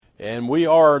And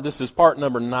this is part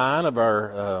number 9 of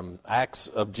our Acts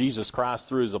of Jesus Christ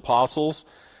through His apostles.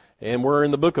 And we're in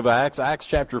the book of Acts, Acts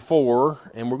chapter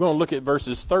 4, and we're going to look at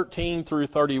verses 13 through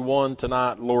 31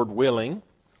 tonight, Lord willing.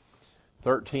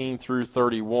 13 through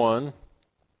 31.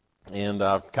 And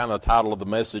I've kind of titled the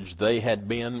message, They Had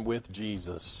Been with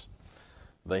Jesus.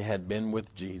 They had been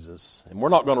with Jesus. And we're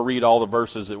not going to read all the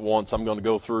verses at once. I'm going to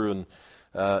go through and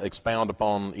expound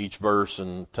upon each verse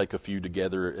and take a few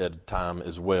together at a time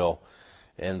as well.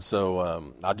 And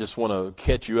so I just want to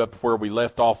catch you up where we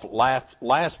left off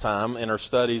last time in our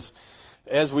studies.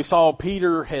 As we saw,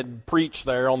 Peter had preached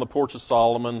there on the porch of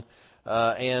Solomon,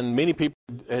 and many people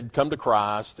had come to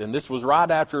Christ. And this was right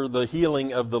after the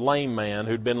healing of the lame man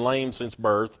who'd been lame since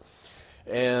birth.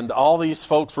 And all these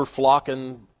folks were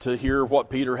flocking to hear what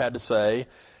Peter had to say.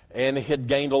 And it had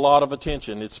gained a lot of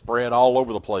attention. It spread all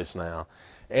over the place now.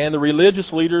 And the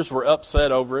religious leaders were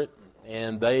upset over it,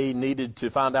 and they needed to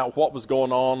find out what was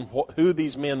going on, who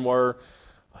these men were,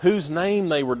 whose name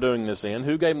they were doing this in,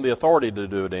 who gave them the authority to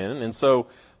do it in. And so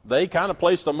they kind of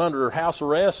placed them under house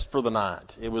arrest for the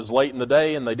night. It was late in the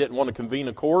day, and they didn't want to convene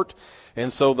a court.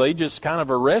 And so they just kind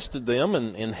of arrested them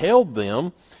and held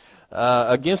them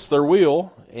against their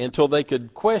will until they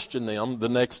could question them the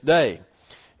next day.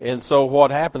 And so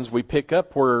what happens, we pick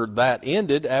up where that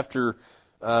ended after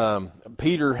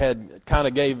Peter had kind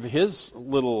of gave his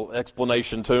little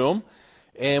explanation to them.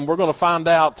 And we're going to find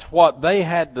out what they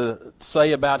had to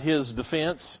say about his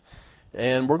defense.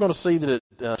 And we're going to see that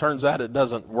it turns out it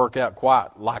doesn't work out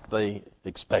quite like they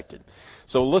expected.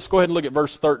 So let's go ahead and look at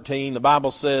verse 13. The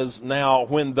Bible says, Now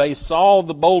when they saw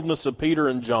the boldness of Peter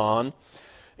and John,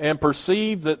 and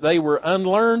perceived that they were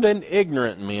unlearned and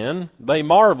ignorant men, they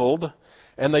marveled,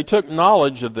 and they took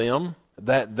knowledge of them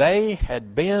that they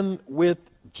had been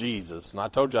with Jesus. And I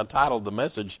told you I titled the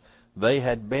message, They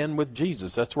Had Been with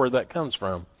Jesus. That's where that comes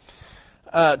from.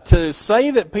 To say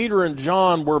that Peter and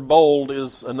John were bold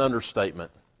is an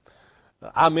understatement.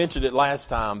 I mentioned it last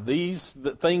time. The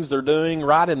things they're doing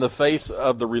right in the face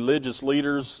of the religious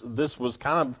leaders, this was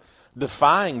kind of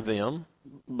defying them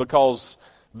because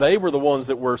they were the ones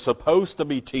that were supposed to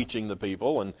be teaching the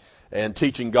people and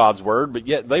teaching God's Word, but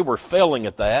yet they were failing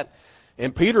at that.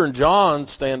 And Peter and John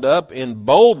stand up in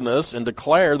boldness and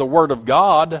declare the Word of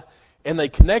God, and they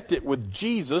connect it with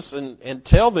Jesus and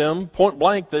tell them point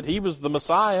blank that He was the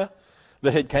Messiah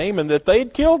that had came and that they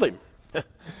had killed Him.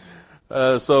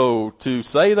 So to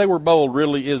say they were bold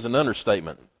really is an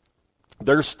understatement.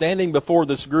 They're standing before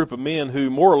this group of men who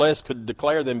more or less could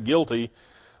declare them guilty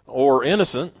or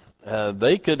innocent.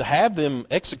 They could have them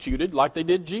executed like they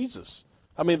did Jesus.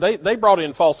 I mean, they brought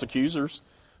in false accusers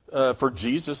for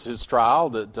Jesus, his trial,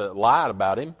 that lied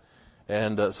about him.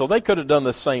 And so they could have done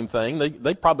the same thing.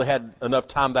 They probably had enough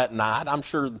time that night. I'm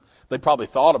sure they probably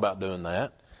thought about doing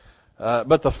that.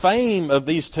 But the fame of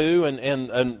these two and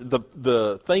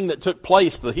the thing that took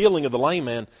place, the healing of the lame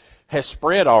man, has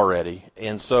spread already.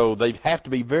 And so they have to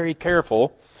be very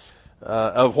careful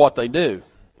of what they do.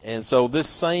 And so this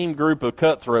same group of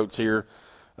cutthroats here,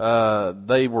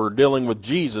 they were dealing with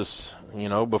Jesus,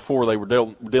 before they were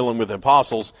dealing with the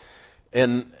apostles.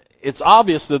 And it's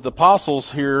obvious that the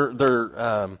apostles here,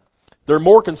 they're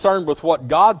more concerned with what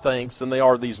God thinks than they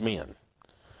are these men.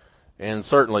 And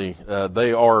certainly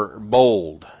they are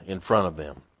bold in front of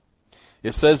them.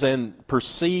 It says, and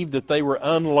perceived that they were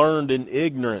unlearned and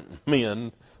ignorant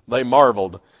men, they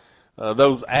marveled.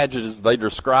 Those adjectives they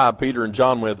describe Peter and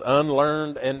John with,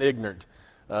 unlearned and ignorant.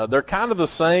 They're kind of the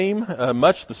same,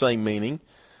 much the same meaning.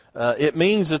 It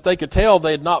means that they could tell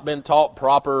they had not been taught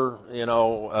proper,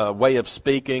 way of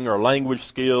speaking or language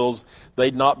skills.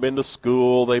 They'd not been to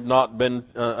school. They've not been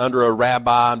under a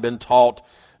rabbi and been taught,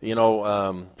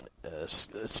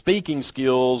 speaking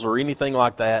skills or anything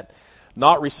like that.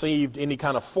 Not received any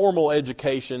kind of formal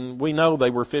education. We know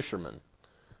they were fishermen.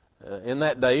 In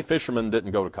that day, fishermen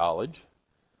didn't go to college.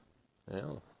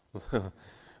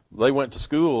 They went to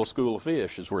school of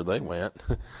fish is where they went.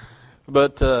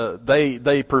 But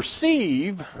they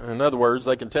perceive, in other words,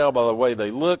 they can tell by the way they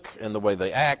look and the way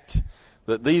they act,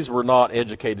 that these were not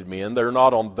educated men. They're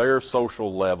not on their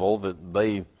social level that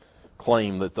they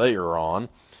claim that they are on.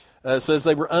 It says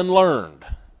they were unlearned.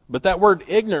 But that word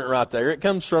ignorant right there, it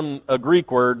comes from a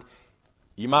Greek word,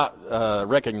 you might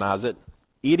recognize it,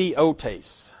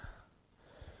 idiotes.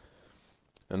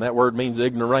 And that word means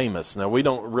ignoramus. Now, we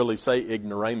don't really say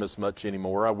ignoramus much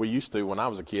anymore. We used to when I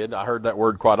was a kid. I heard that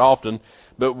word quite often.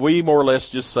 But we more or less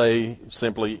just say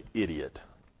simply idiot.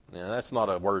 Now, that's not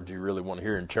a word you really want to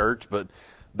hear in church, but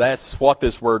that's what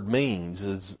this word means,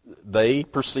 is they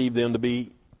perceive them to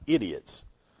be idiots,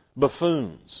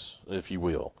 buffoons, if you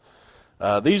will.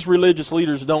 These religious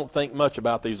leaders don't think much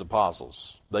about these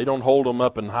apostles. They don't hold them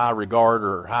up in high regard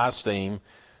or high esteem.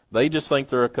 They just think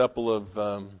they're a couple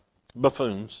of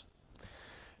buffoons.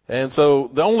 And so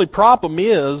the only problem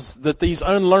is that these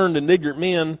unlearned and ignorant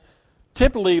men,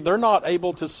 typically they're not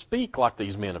able to speak like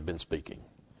these men have been speaking.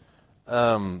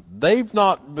 They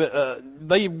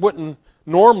wouldn't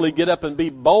normally get up and be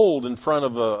bold in front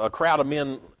of a crowd of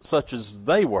men such as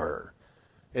they were.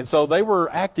 And so they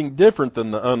were acting different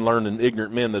than the unlearned and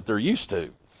ignorant men that they're used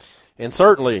to. And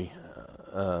certainly,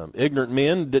 ignorant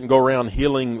men didn't go around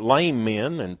healing lame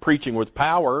men and preaching with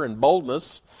power and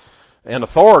boldness and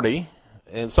authority.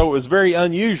 And so it was very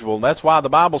unusual. And that's why the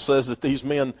Bible says that these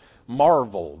men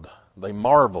marveled. They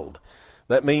marveled.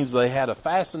 That means they had a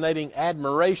fascinating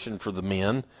admiration for the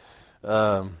men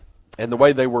and the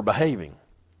way they were behaving.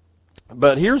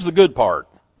 But here's the good part.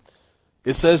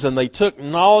 It says, and they took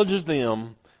knowledge of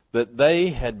them that they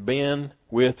had been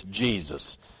with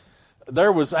Jesus.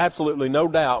 There was absolutely no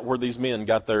doubt where these men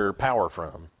got their power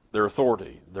from, their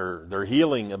authority, their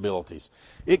healing abilities.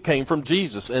 It came from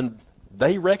Jesus, and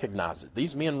they recognized it.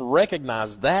 These men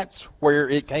recognized that's where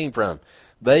it came from.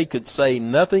 They could say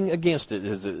nothing against it,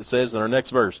 as it says in our next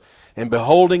verse. And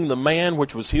beholding the man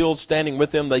which was healed standing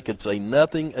with them, they could say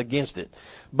nothing against it.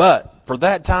 But for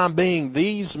that time being,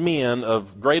 these men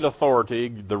of great authority,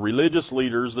 the religious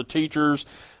leaders, the teachers,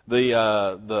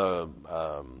 the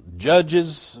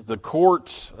judges, the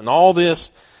courts, and all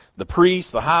this, the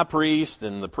priests, the high priest,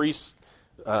 and the priest's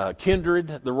kindred,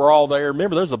 they were all there.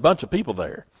 Remember, there's a bunch of people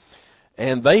there.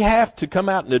 And they have to come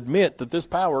out and admit that this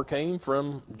power came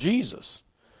from Jesus.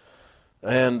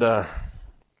 And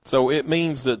so it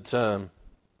means that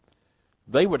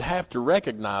they would have to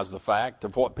recognize the fact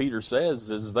of what Peter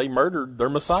says is they murdered their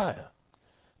Messiah,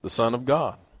 the Son of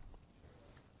God.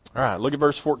 All right, look at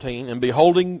verse 14. And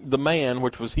beholding the man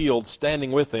which was healed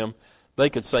standing with them, they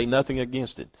could say nothing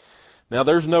against it. Now,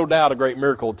 there's no doubt a great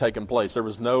miracle had taken place. There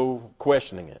was no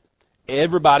questioning it.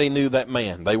 Everybody knew that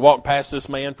man. They walked past this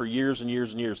man for years and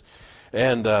years and years.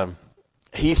 And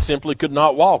he simply could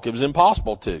not walk. It was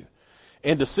impossible to.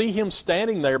 And to see him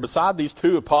standing there beside these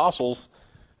two apostles,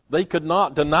 they could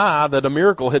not deny that a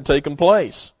miracle had taken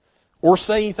place or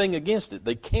say anything against it.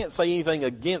 They can't say anything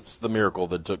against the miracle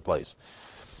that took place.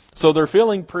 So they're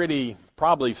feeling pretty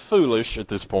probably foolish at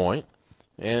this point,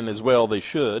 and as well they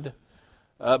should.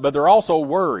 But they're also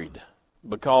worried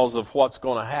because of what's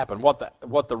going to happen,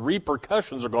 what the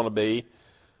repercussions are going to be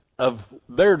of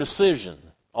their decision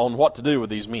on what to do with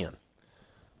these men.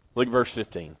 Look at verse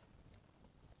 15.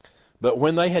 But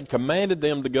when they had commanded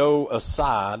them to go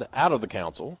aside out of the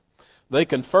council, they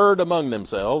conferred among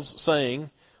themselves,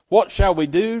 saying, what shall we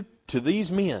do to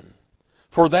these men?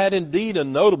 For that indeed a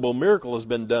notable miracle has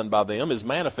been done by them, is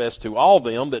manifest to all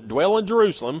them that dwell in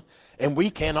Jerusalem, and we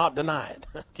cannot deny it.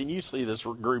 Can you see this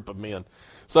group of men?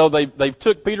 So they've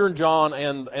took Peter and John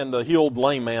and the healed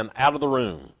lame man out of the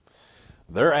room.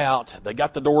 They're out. They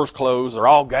got the doors closed. They're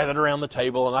all gathered around the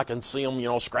table, and I can see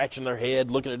them, scratching their head,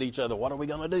 looking at each other. What are we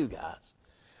going to do, guys?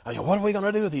 What are we going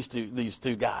to do with these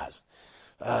two guys?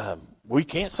 We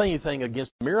can't say anything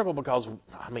against the miracle because,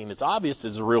 it's obvious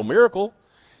it's a real miracle.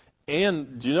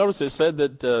 And do you notice it said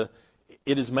that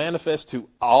it is manifest to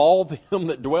all them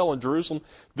that dwell in Jerusalem?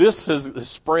 This has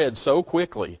spread so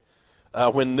quickly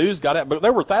when news got out. But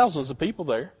there were thousands of people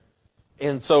there.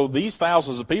 And so these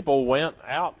thousands of people went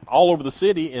out all over the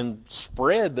city and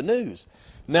spread the news.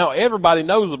 Now everybody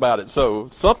knows about it, so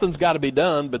something's got to be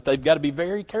done, but they've got to be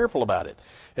very careful about it.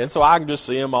 And so I can just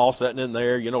see them all sitting in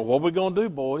there, what are we going to do,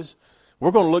 boys? We're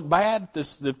going to look bad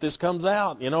if this comes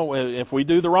out. If we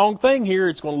do the wrong thing here,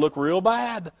 it's going to look real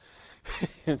bad.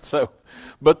 And so,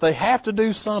 but they have to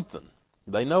do something.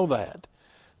 They know that.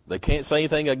 They can't say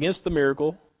anything against the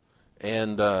miracle,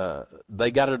 and they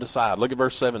got to decide. Look at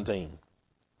verse 17.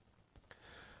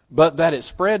 But that it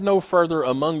spread no further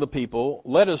among the people,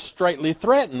 let us straitly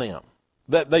threaten them,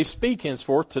 that they speak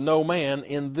henceforth to no man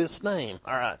in this name.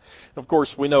 All right. Of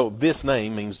course, we know this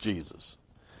name means Jesus.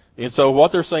 And so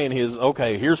what they're saying is,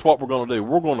 okay, here's what we're going to do.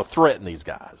 We're going to threaten these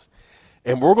guys.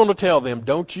 And we're going to tell them,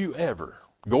 don't you ever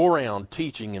go around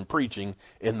teaching and preaching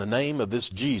in the name of this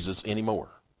Jesus anymore.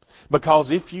 Because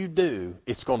if you do,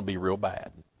 it's going to be real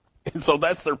bad. And so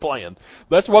that's their plan.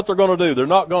 That's what they're going to do. They're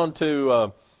not going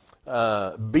to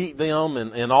beat them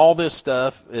and all this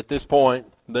stuff at this point.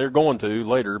 They're going to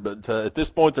later, but at this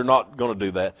point they're not going to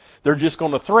do that. They're just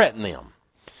going to threaten them.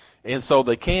 And so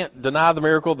they can't deny the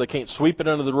miracle. They can't sweep it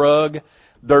under the rug.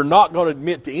 They're not going to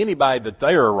admit to anybody that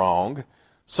they are wrong.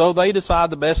 So they decide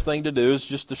the best thing to do is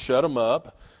just to shut them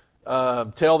up,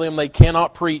 tell them they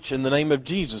cannot preach in the name of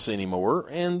Jesus anymore,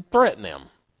 and threaten them.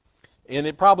 And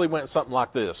it probably went something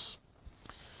like this.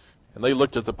 And they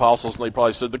looked at the apostles and they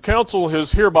probably said, "The council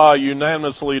has hereby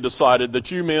unanimously decided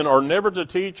that you men are never to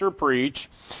teach or preach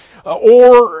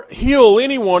or heal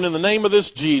anyone in the name of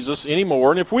this Jesus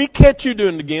anymore. And if we catch you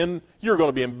doing it again, you're going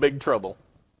to be in big trouble."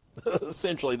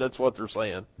 Essentially, that's what they're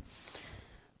saying.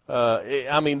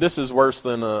 I mean, this is worse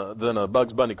than a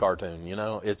Bugs Bunny cartoon. You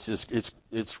know,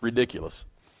 it's ridiculous.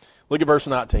 Look at verse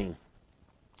 19.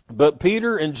 "But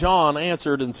Peter and John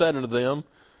answered and said unto them,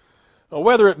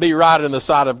 Whether it be right in the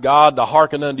sight of God to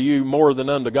hearken unto you more than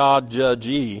unto God, judge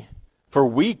ye. For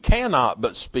we cannot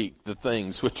but speak the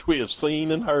things which we have seen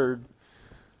and heard."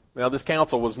 Now, this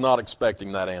council was not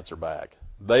expecting that answer back.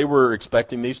 They were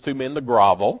expecting these two men to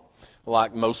grovel,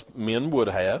 like most men would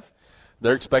have.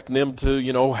 They're expecting them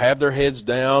to, have their heads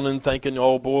down and thinking,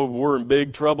 "Oh boy, we're in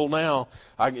big trouble now."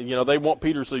 They want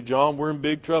Peter to say, "John, we're in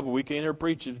big trouble. We can't ever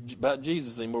preach about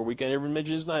Jesus anymore. We can't ever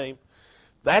mention his name."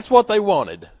 That's what they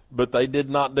wanted, but they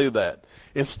did not do that.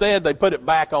 Instead, they put it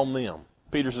back on them.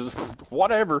 Peter says,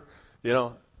 "Whatever,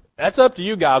 that's up to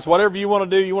you guys. Whatever you want to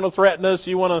do, you want to threaten us,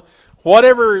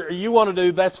 whatever you want to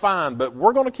do, that's fine. But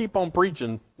we're going to keep on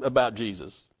preaching about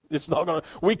Jesus.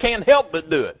 We can't help but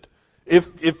do it.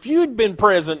 If you'd been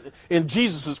present in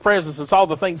Jesus' presence and saw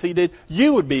the things he did,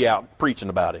 you would be out preaching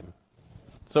about him.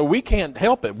 So we can't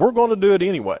help it. We're going to do it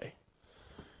anyway."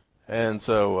 And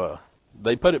so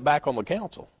they put it back on the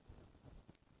council.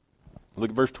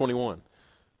 Look at verse 21.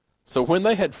 "So when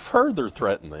they had further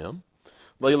threatened them,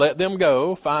 they let them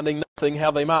go, finding nothing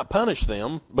how they might punish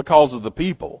them because of the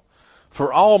people.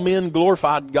 For all men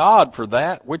glorified God for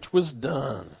that which was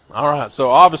done." All right, so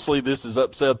obviously this has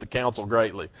upset the council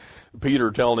greatly.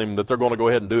 Peter telling him that they're going to go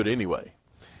ahead and do it anyway.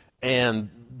 And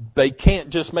they can't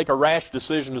just make a rash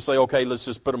decision to say, "Okay, let's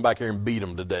just put them back here and beat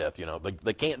them to death."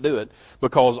 They can't do it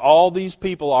because all these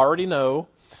people already know.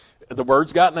 The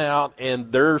word's gotten out,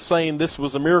 and they're saying this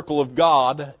was a miracle of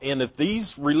God. And if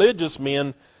these religious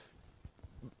men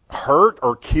hurt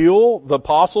or kill the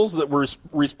apostles that were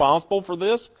responsible for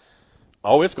this,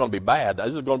 it's going to be bad.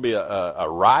 This is going to be a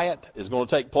riot. It's going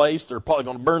to take place. They're probably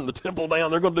going to burn the temple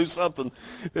down. They're going to do something.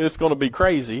 It's going to be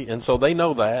crazy. And so they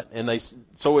know that, and they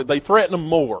threaten them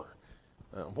more.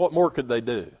 What more could they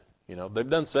do? They've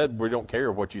done said, "We don't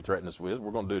care what you threaten us with.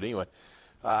 We're going to do it anyway."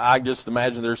 I just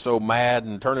imagine they're so mad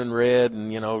and turning red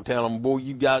and, telling them, "Boy,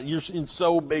 you're in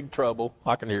so big trouble."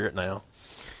 I can hear it now.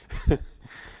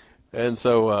 And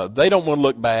so they don't want to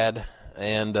look bad.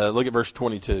 And look at verse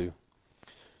 22.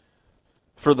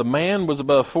 "For the man was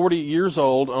above 40 years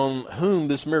old on whom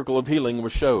this miracle of healing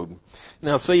was showed."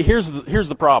 Now, see, here's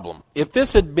the problem. If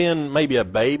this had been maybe a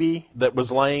baby that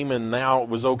was lame and now it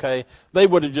was okay, they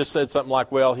would have just said something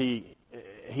like, "Well, he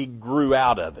grew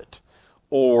out of it."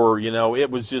 Or, it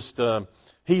was just,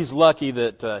 he's lucky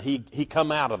that he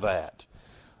come out of that.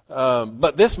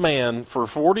 But this man, for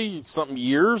 40-something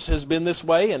years, has been this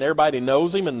way, and everybody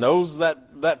knows him and knows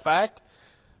that fact.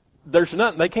 There's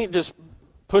nothing. They can't just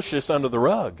push this under the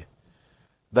rug.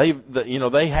 They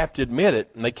have to admit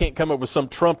it, and they can't come up with some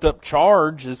trumped-up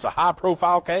charge. It's a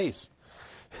high-profile case.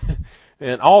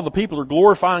 And all the people are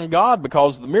glorifying God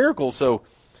because of the miracle. So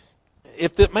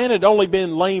if that man had only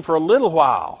been lame for a little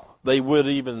while, they would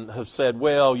even have said,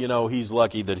 "Well, he's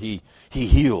lucky that he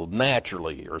healed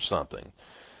naturally or something."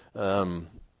 But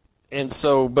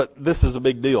this is a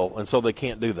big deal, and so they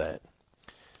can't do that.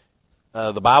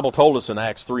 The Bible told us in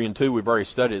Acts 3:2, we've already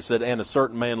studied it, said, "And a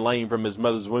certain man lame from his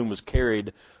mother's womb was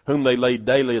carried, whom they laid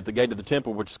daily at the gate of the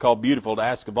temple, which is called Beautiful, to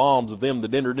ask of alms of them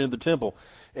that entered into the temple."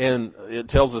 And it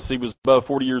tells us he was above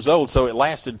 40 years old, so it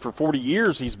lasted for 40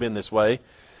 years he's been this way.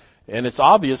 And it's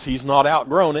obvious he's not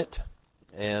outgrown it.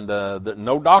 And that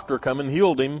no doctor come and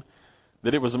healed him,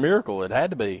 that it was a miracle. It had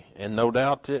to be. And no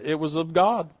doubt it was of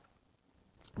God.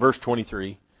 Verse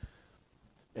 23.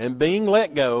 "And being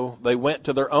let go, they went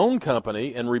to their own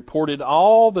company and reported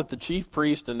all that the chief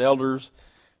priests and elders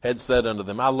had said unto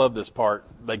them." I love this part.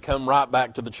 They come right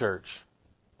back to the church.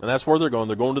 And that's where they're going.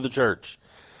 They're going to the church.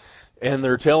 And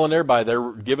they're telling everybody,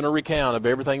 they're giving a recount of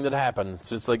everything that happened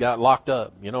since they got locked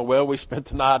up. We spent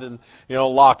the night in,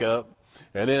 lockup.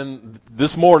 And then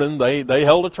this morning, they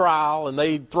held a trial, and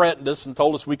they threatened us and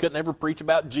told us we couldn't ever preach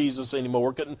about Jesus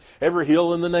anymore, couldn't ever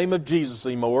heal in the name of Jesus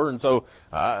anymore. And so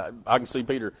I can see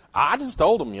Peter. I just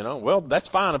told them, well, that's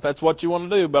fine if that's what you want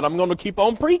to do, but I'm going to keep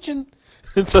on preaching.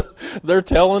 And so they're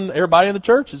telling everybody in the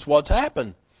church is what's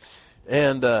happened.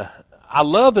 And I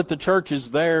love that the church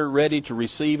is there ready to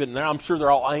receive it. And I'm sure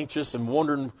they're all anxious and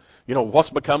wondering, what's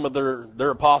become of their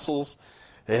apostles.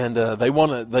 And they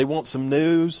want some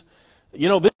news.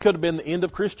 This could have been the end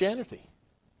of Christianity.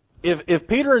 if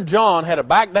Peter and John had to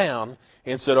back down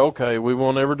and said, okay, we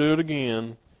won't ever do it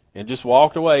again, and just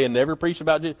walked away and never preached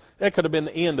about Jesus, that could have been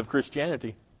the end of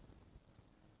Christianity.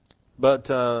 But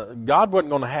God wasn't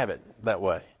going to have it that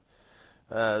way.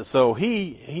 So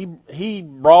he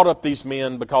brought up these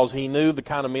men because he knew the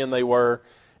kind of men they were,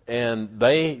 and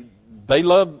they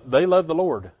loved the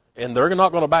Lord, and they're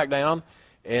not going to back down.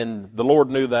 And the Lord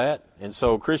knew that, and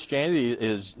so Christianity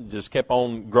is just kept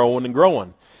on growing and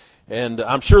growing. And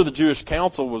I'm sure the Jewish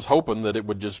council was hoping that it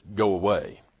would just go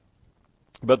away.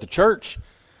 But the church,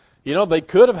 they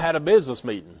could have had a business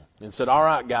meeting and said, all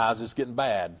right, guys, it's getting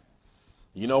bad.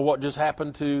 You know what just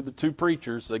happened to the two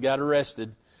preachers? They got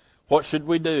arrested. What should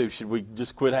we do? Should we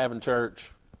just quit having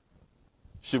church?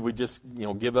 Should we just,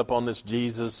 give up on this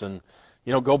Jesus and,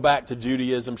 go back to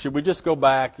Judaism? Should we just go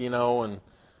back, and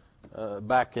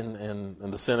back in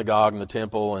the synagogue and the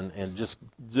temple and just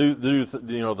do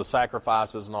the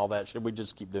sacrifices and all that? Should we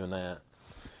just keep doing that?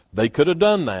 They could have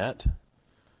done that.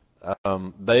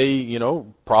 They,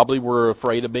 probably were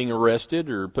afraid of being arrested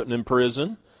or put in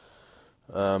prison.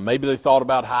 Maybe they thought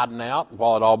about hiding out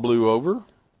while it all blew over.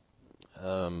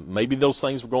 Maybe those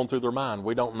things were going through their mind.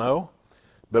 We don't know.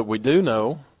 But we do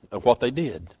know what they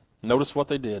did. Notice what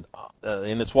they did.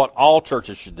 And it's what all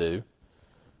churches should do.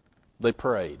 They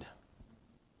prayed.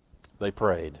 They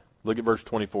prayed. Look at verse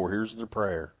 24. Here's their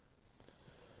prayer.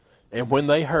 And when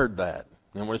they heard that,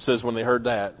 and when it says when they heard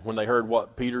that, when they heard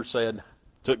what Peter said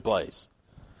took place,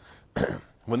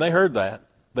 when they heard that,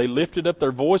 they lifted up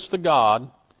their voice to God.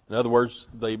 In other words,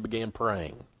 they began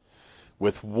praying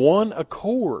with one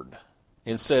accord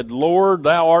and said, Lord,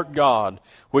 thou art God,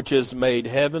 which has made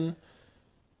heaven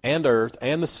and earth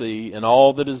and the sea and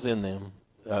all that is in them,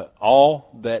 all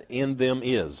that in them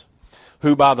is,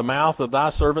 who by the mouth of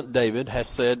thy servant David has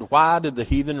said, why did the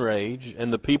heathen rage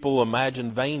and the people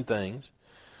imagine vain things?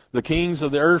 The kings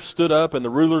of the earth stood up, and the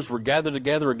rulers were gathered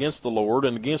together against the Lord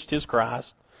and against his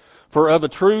Christ. For of a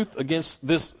truth against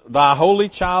this thy holy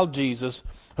child Jesus,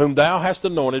 whom thou hast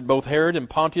anointed, both Herod and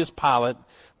Pontius Pilate,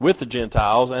 with the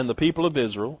Gentiles and the people of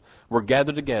Israel, were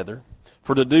gathered together,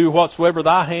 for to do whatsoever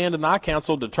thy hand and thy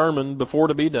counsel determined before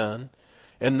to be done.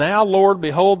 And now, Lord,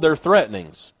 behold their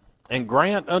threatenings, and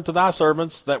grant unto thy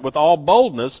servants that with all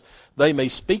boldness they may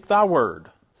speak thy word,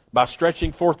 by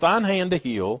stretching forth thine hand to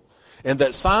heal, and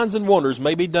that signs and wonders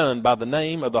may be done by the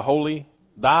name of thy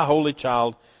holy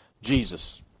child,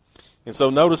 Jesus. And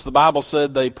so notice the Bible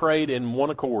said they prayed in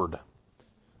one accord.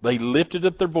 They lifted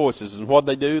up their voices, and what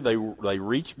they do, they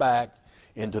reach back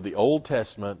into the Old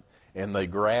Testament, and they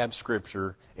grabbed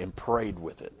Scripture and prayed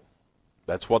with it.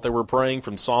 That's what they were praying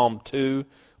from Psalm 2,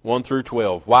 1 through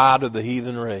 12. Why do the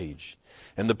heathen rage,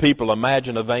 and the people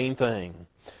imagine a vain thing?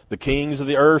 The kings of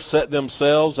the earth set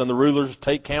themselves, and the rulers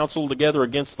take counsel together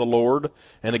against the Lord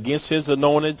and against his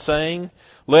anointed, saying,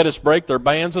 let us break their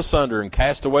bands asunder and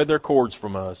cast away their cords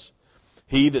from us.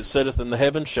 He that sitteth in the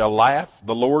heavens shall laugh,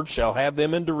 the Lord shall have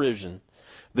them in derision.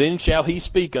 Then shall he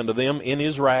speak unto them in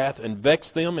his wrath, and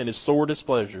vex them in his sore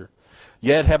displeasure.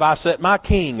 Yet have I set my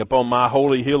king upon my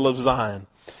holy hill of Zion.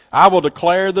 I will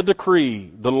declare the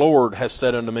decree the Lord has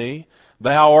said unto me,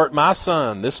 thou art my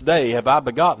son, this day have I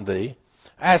begotten thee.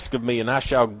 Ask of me, and I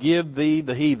shall give thee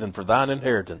the heathen for thine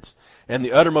inheritance, and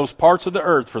the uttermost parts of the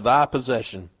earth for thy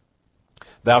possession.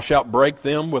 Thou shalt break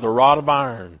them with a rod of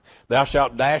iron. Thou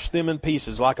shalt dash them in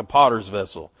pieces like a potter's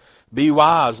vessel. Be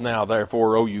wise now,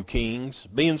 therefore, O you kings.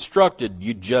 Be instructed,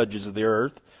 you judges of the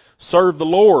earth. Serve the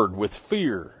Lord with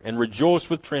fear, and rejoice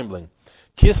with trembling.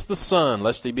 Kiss the Son,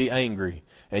 lest he be angry,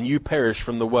 and you perish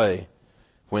from the way,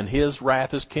 when his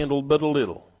wrath is kindled but a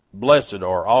little. Blessed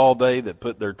are all they that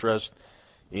put their trust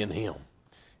in him.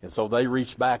 And so they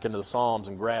reached back into the Psalms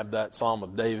and grabbed that Psalm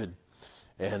of David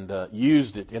and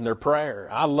used it in their prayer.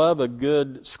 I love a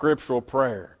good scriptural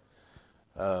prayer.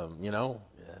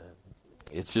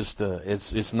 It's just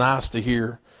it's nice to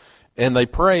hear. And they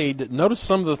prayed. Notice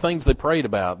some of the things they prayed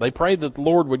about. They prayed that the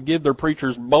Lord would give their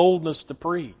preachers boldness to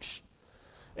preach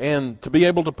and to be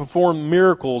able to perform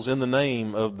miracles in the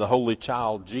name of the Holy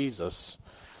Child Jesus.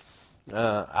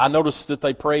 I noticed that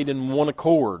they prayed in one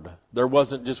accord. There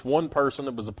wasn't just one person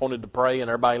that was appointed to pray and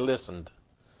everybody listened.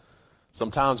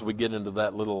 Sometimes we get into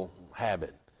that little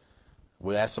habit.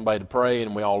 We ask somebody to pray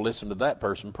and we all listen to that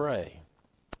person pray.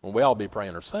 Well, we all be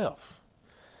praying ourselves.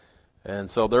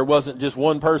 And so there wasn't just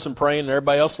one person praying and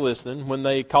everybody else listening. When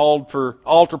they called for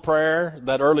altar prayer,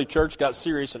 that early church got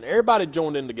serious and everybody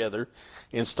joined in together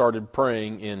and started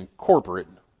praying in corporate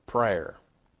prayer.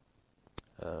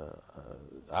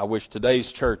 I wish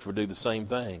today's church would do the same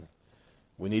thing.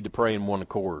 We need to pray in one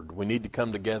accord. We need to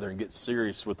come together and get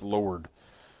serious with the Lord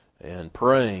and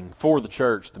praying for the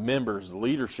church, the members, the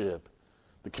leadership,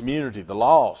 the community, the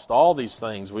lost, all these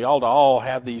things. We ought to all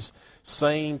have these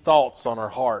same thoughts on our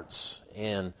hearts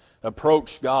and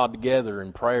approach God together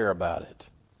in prayer about it.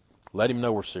 Let Him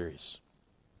know we're serious.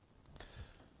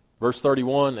 Verse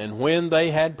 31, and when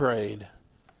they had prayed,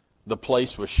 the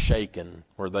place was shaken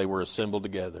where they were assembled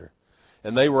together.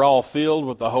 And they were all filled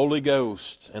with the Holy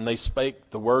Ghost, and they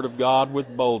spake the word of God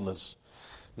with boldness.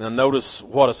 Now notice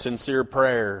what a sincere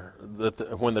prayer,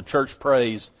 that when the church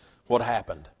prays, what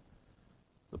happened?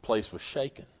 The place was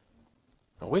shaken.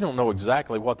 Now, we don't know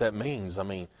exactly what that means. I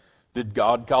mean, did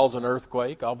God cause an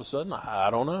earthquake all of a sudden? I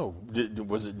don't know.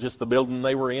 Was it just the building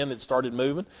they were in that started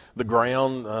moving? The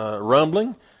ground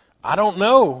rumbling? I don't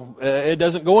know. It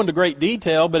doesn't go into great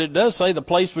detail, but it does say the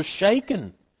place was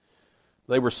shaken.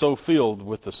 They were so filled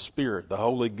with the Spirit, the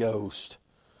Holy Ghost,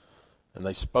 and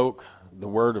they spoke the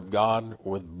Word of God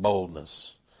with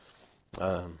boldness.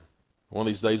 One of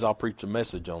these days I'll preach a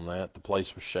message on that. The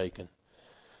place was shaken.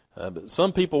 But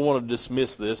some people want to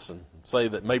dismiss this and say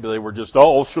that maybe they were just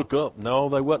all shook up. No,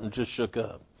 they wasn't just shook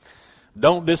up.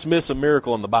 Don't dismiss a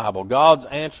miracle in the Bible. God's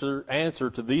answer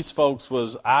to these folks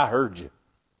was, I heard you.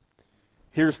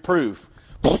 Here's proof.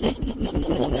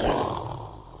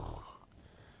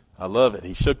 I love it.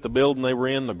 He shook the building they were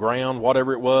in, the ground,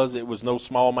 whatever it was no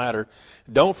small matter.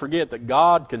 Don't forget that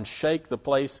God can shake the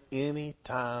place any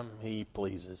time He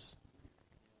pleases.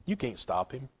 You can't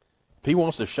stop Him. If He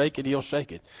wants to shake it, He'll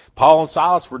shake it. Paul and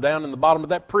Silas were down in the bottom of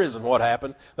that prison. What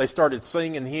happened? They started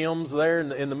singing hymns there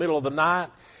in the middle of the night,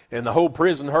 and the whole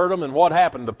prison heard them. And what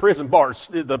happened? The prison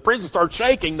started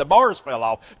shaking. The bars fell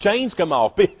off. Chains come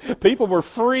off. People were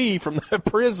free from that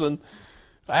prison.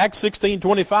 Acts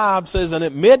 16:25 says, and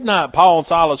at midnight Paul and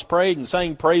Silas prayed and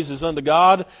sang praises unto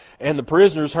God, and the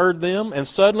prisoners heard them, and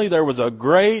suddenly there was a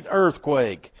great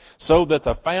earthquake, so that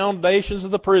the foundations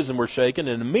of the prison were shaken,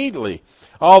 and immediately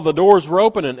all the doors were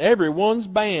open, and everyone's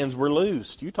bands were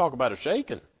loosed. You talk about a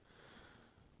shaking.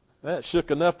 That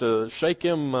shook enough to shake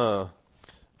them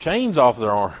chains off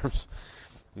their arms,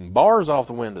 and bars off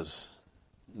the windows.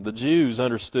 The Jews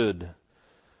understood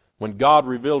when God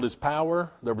revealed His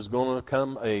power, there was going to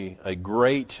come a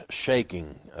great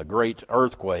shaking, a great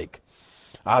earthquake.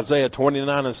 Isaiah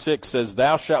 29:6 says,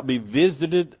 thou shalt be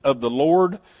visited of the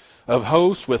Lord of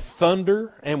hosts with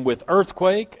thunder and with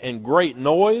earthquake and great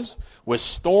noise, with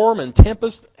storm and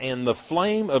tempest and the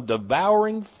flame of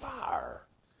devouring fire.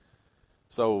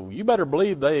 So you better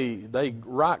believe they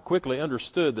right quickly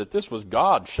understood that this was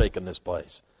God shaking this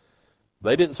place.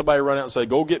 They didn't somebody run out and say,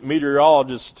 go get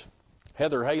meteorologist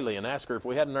Heather Haley and ask her if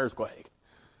we had an earthquake.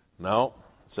 No,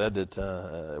 it said that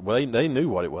they knew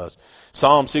what it was.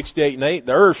 Psalm 68:8,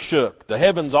 the earth shook, the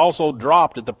heavens also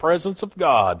dropped at the presence of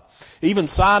God. Even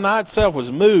Sinai itself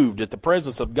was moved at the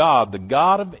presence of God, the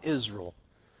God of Israel.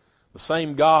 The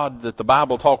same God that the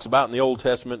Bible talks about in the Old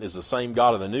Testament is the same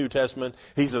God in the New Testament.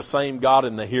 He's the same God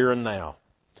in the here and now.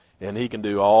 And He can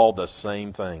do all the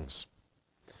same things.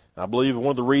 I believe one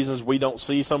of the reasons we don't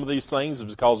see some of these things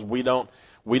is because we don't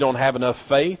have enough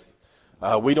faith.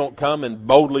 We don't come and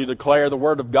boldly declare the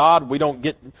Word of God. We don't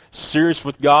get serious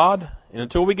with God. And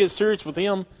until we get serious with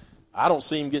Him, I don't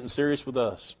see Him getting serious with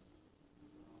us.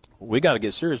 We got to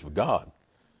get serious with God.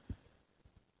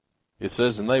 It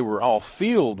says, and they were all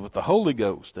filled with the Holy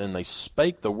Ghost, and they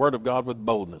spake the Word of God with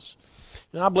boldness.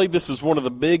 And I believe this is one of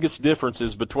the biggest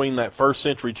differences between that first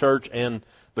century church and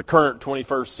the current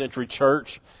 21st century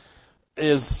church,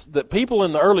 is that people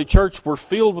in the early church were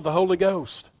filled with the Holy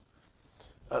Ghost.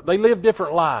 They lived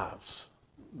different lives.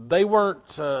 They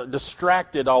weren't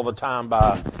distracted all the time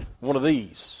by one of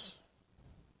these.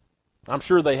 I'm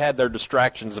sure they had their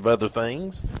distractions of other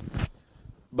things,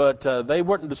 but they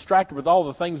weren't distracted with all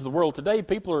the things of the world. Today,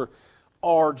 people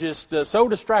are just so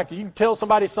distracted. You can tell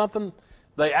somebody something,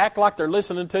 they act like they're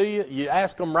listening to you. You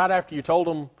ask them right after you told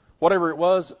them whatever it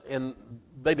was, and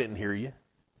they didn't hear you.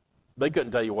 They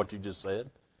couldn't tell you what you just said.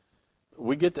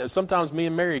 We get that. Sometimes me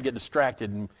and Mary get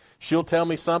distracted, and she'll tell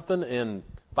me something, and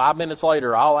 5 minutes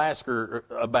later I'll ask her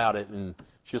about it, and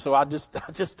she'll say, I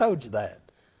just told you that.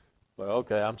 Well,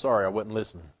 okay, I'm sorry, I wasn't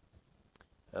listening.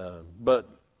 But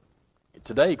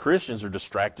today Christians are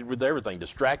distracted with everything,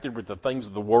 distracted with the things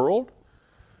of the world.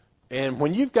 And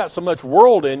when you've got so much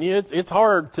world in you, it's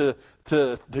hard to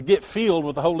get filled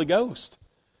with the Holy Ghost.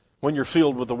 When you're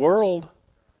filled with the world,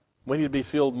 we need to be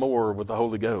filled more with the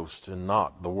Holy Ghost and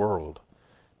not the world.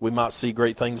 We might see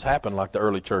great things happen like the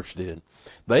early church did.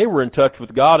 They were in touch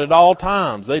with God at all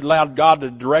times. They allowed God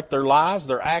to direct their lives,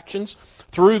 their actions,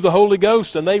 through the Holy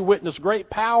Ghost, and they witnessed great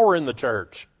power in the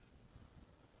church.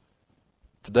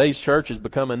 Today's church has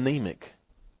become anemic.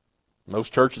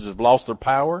 Most churches have lost their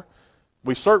power.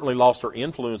 We've certainly lost our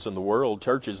influence in the world.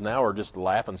 Churches now are just a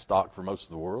laughingstock for most of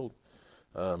the world.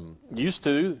 Used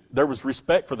to, there was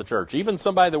respect for the church. Even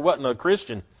somebody that wasn't a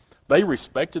Christian, they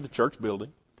respected the church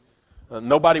building.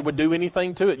 Nobody would do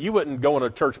anything to it. You wouldn't go in a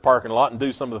church parking lot and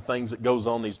do some of the things that goes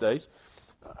on these days.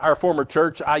 Our former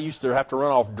church, I used to have to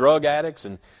run off drug addicts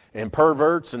and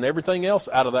perverts and everything else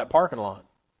out of that parking lot.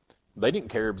 They didn't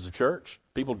care it was a church.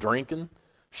 People drinking,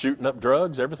 shooting up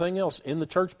drugs, everything else in the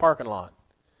church parking lot.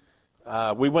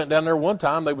 We went down there one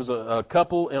time. There was a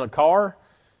couple in a car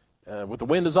with the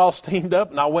windows all steamed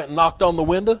up, and I went and knocked on the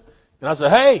window, and I said,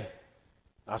 "Hey,"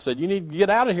 I said, "you need to get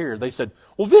out of here." They said,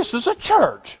 "Well, this is a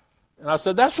church." And I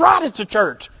said, "That's right, it's a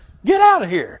church. Get out of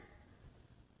here."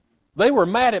 They were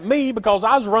mad at me because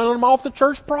I was running them off the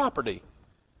church property.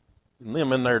 And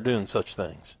them in there doing such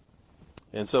things.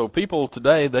 And so people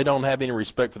today, they don't have any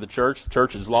respect for the church. The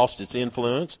church has lost its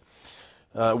influence.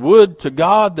 Would to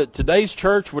God that today's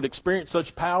church would experience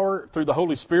such power through the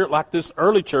Holy Spirit like this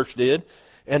early church did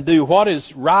and do what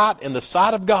is right in the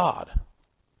sight of God.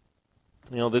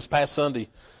 You know, this past Sunday,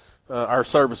 our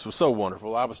service was so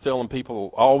wonderful. I was telling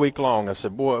people all week long, I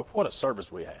said, boy, what a service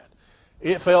we had.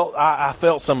 I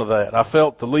felt some of that. I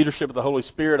felt the leadership of the Holy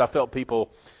Spirit. I felt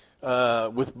people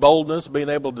with boldness being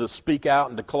able to speak out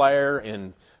and declare,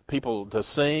 and people to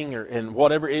sing and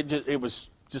whatever. It was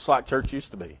just like church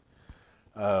used to be.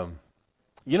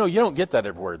 You know, you don't get that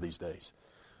everywhere these days.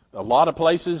 A lot of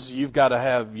places your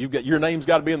name's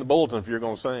got to be in the bulletin if you're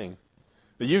going to sing.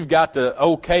 You've got to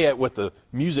okay it with the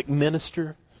music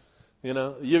minister. You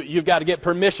know, you've got to get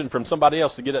permission from somebody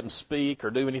else to get up and speak or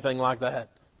do anything like that.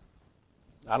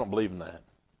 I don't believe in that.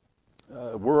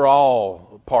 We're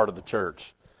all part of the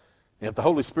church. And if the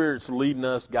Holy Spirit's leading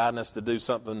us, guiding us to do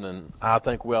something, then I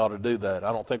think we ought to do that.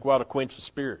 I don't think we ought to quench the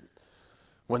Spirit.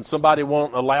 When somebody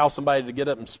won't allow somebody to get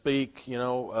up and speak, you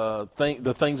know,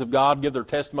 the things of God, give their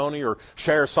testimony or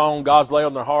share a song God's laid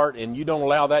on their heart, and you don't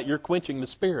allow that, you're quenching the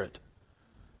Spirit.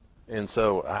 And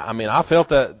so, I mean, I felt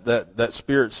that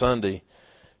Spirit Sunday,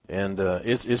 and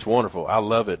it's wonderful. I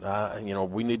love it.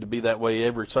 We need to be that way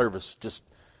every service. Just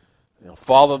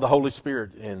follow the Holy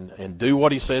Spirit and do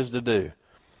what He says to do.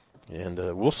 And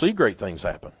we'll see great things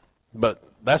happen. But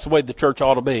that's the way the church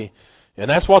ought to be. And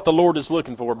that's what the Lord is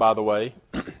looking for, by the way.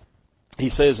 He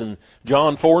says in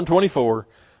John 4:24,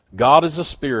 God is a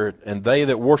spirit, and they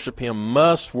that worship Him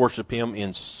must worship Him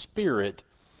in spirit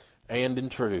and in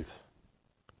truth.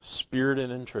 Spirit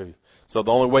and in truth. So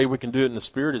the only way we can do it in the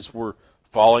Spirit is we're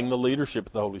following the leadership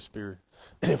of the Holy Spirit.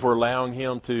 If we're allowing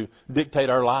Him to dictate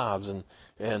our lives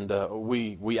and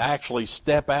we actually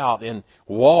step out and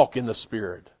walk in the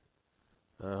Spirit.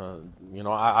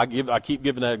 I keep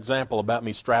giving that example about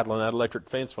me straddling that electric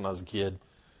fence when I was a kid.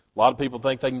 A lot of people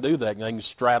think they can do that. They can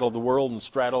straddle the world and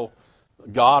straddle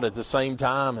God at the same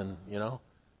time, and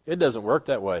it doesn't work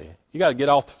that way. You got to get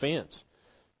off the fence.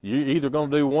 You're either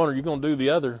going to do one or you're going to do the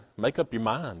other. Make up your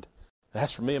mind.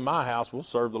 As for me and my house, we'll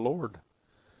serve the Lord.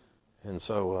 And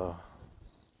so,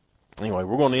 anyway,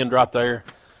 we're going to end right there.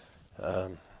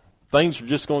 Things are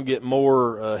just going to get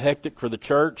more hectic for the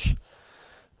church.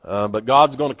 But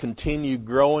God's going to continue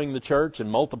growing the church and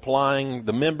multiplying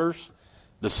the members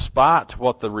despite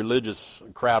what the religious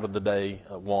crowd of the day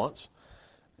wants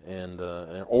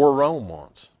or Rome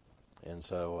wants. And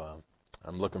so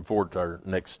I'm looking forward to our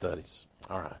next studies.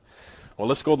 All right. Well,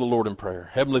 let's go to the Lord in prayer.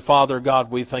 Heavenly Father,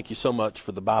 God, we thank you so much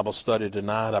for the Bible study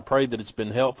tonight. I pray that it's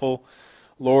been helpful.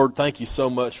 Lord, thank you so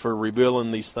much for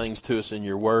revealing these things to us in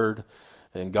your word.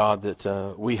 And God,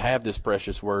 that we have this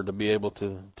precious word to be able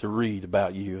to read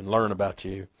about you and learn about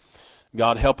you.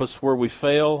 God, help us where we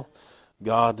fail.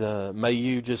 God, may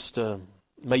you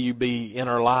be in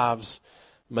our lives.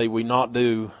 May we not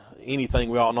do anything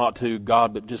we ought not to,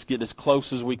 God, but just get as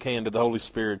close as we can to the Holy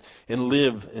Spirit and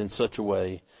live in such a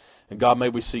way. And God, may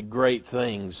we see great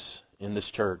things in this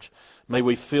church. May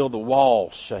we feel the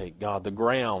walls shake, God, the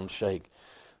ground shake,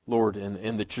 Lord,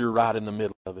 and that you're right in the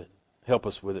middle of it. Help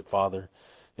us with it, Father,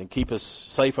 and keep us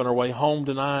safe on our way home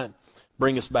tonight.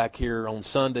 Bring us back here on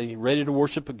Sunday, ready to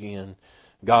worship again.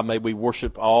 God, may we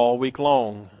worship all week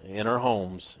long in our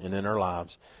homes and in our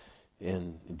lives.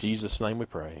 In Jesus' name we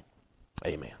pray.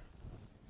 Amen.